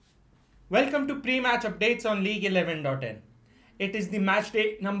Welcome to pre-match updates on League11.in. It is the match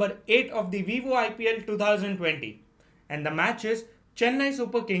day number 8 of the Vivo IPL 2020 and the match is Chennai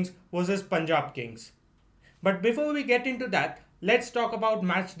Super Kings vs Punjab Kings. But before we get into that, let's talk about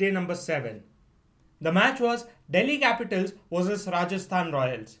match day number 7. The match was Delhi Capitals vs Rajasthan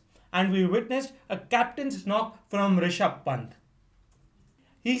Royals and we witnessed a captain's knock from Rishabh Pant.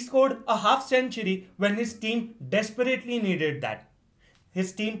 He scored a half century when his team desperately needed that.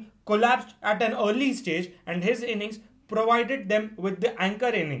 His team collapsed at an early stage and his innings provided them with the anchor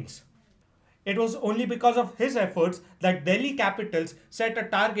innings. It was only because of his efforts that Delhi Capitals set a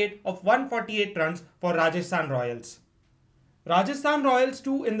target of 148 runs for Rajasthan Royals. Rajasthan Royals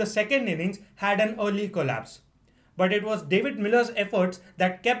too in the second innings had an early collapse. But it was David Miller's efforts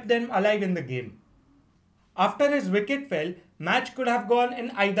that kept them alive in the game. After his wicket fell, match could have gone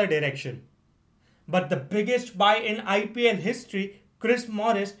in either direction. But the biggest buy in IPL history, Chris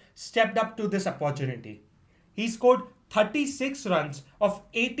Morris, stepped up to this opportunity. He scored 36 runs of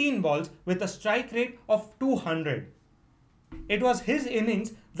 18 balls with a strike rate of 200. It was his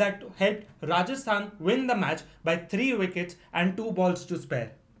innings that helped Rajasthan win the match by 3 wickets and 2 balls to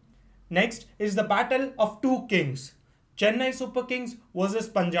spare. Next is the battle of two kings, Chennai Super Kings vs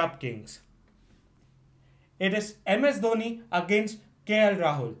Punjab Kings. It is MS Dhoni against KL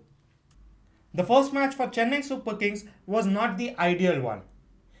Rahul. The first match for Chennai Super Kings was not the ideal one.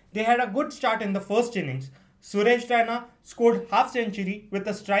 They had a good start in the first innings. Suresh Raina scored half century with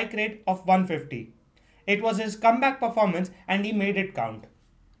a strike rate of 150. It was his comeback performance and he made it count.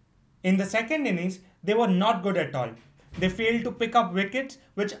 In the second innings, they were not good at all. They failed to pick up wickets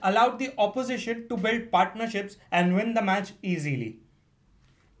which allowed the opposition to build partnerships and win the match easily.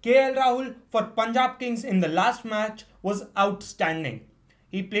 KL Rahul for Punjab Kings in the last match was outstanding.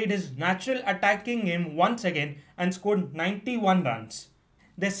 He played his natural attacking game once again and scored 91 runs.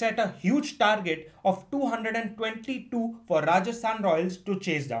 They set a huge target of 222 for Rajasthan Royals to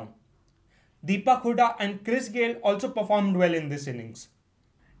chase down. Deepak Hooda and Chris Gayle also performed well in this innings.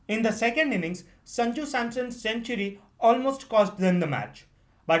 In the second innings, Sanju Samson's century almost cost them the match.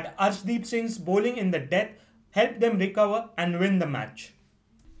 But Arshdeep Singh's bowling in the death helped them recover and win the match.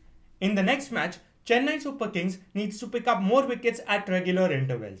 In the next match, Chennai Super Kings needs to pick up more wickets at regular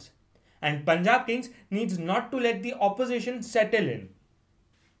intervals. And Punjab Kings needs not to let the opposition settle in.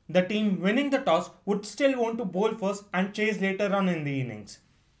 The team winning the toss would still want to bowl first and chase later on in the innings.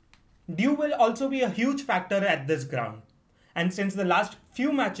 Dew will also be a huge factor at this ground. And since the last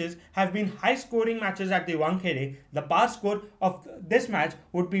few matches have been high scoring matches at the Wankhede, the par score of this match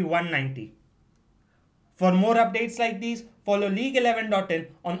would be 190. For more updates like these, follow League11.in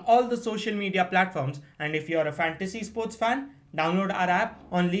on all the social media platforms, and if you are a fantasy sports fan, download our app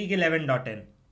on League11.in.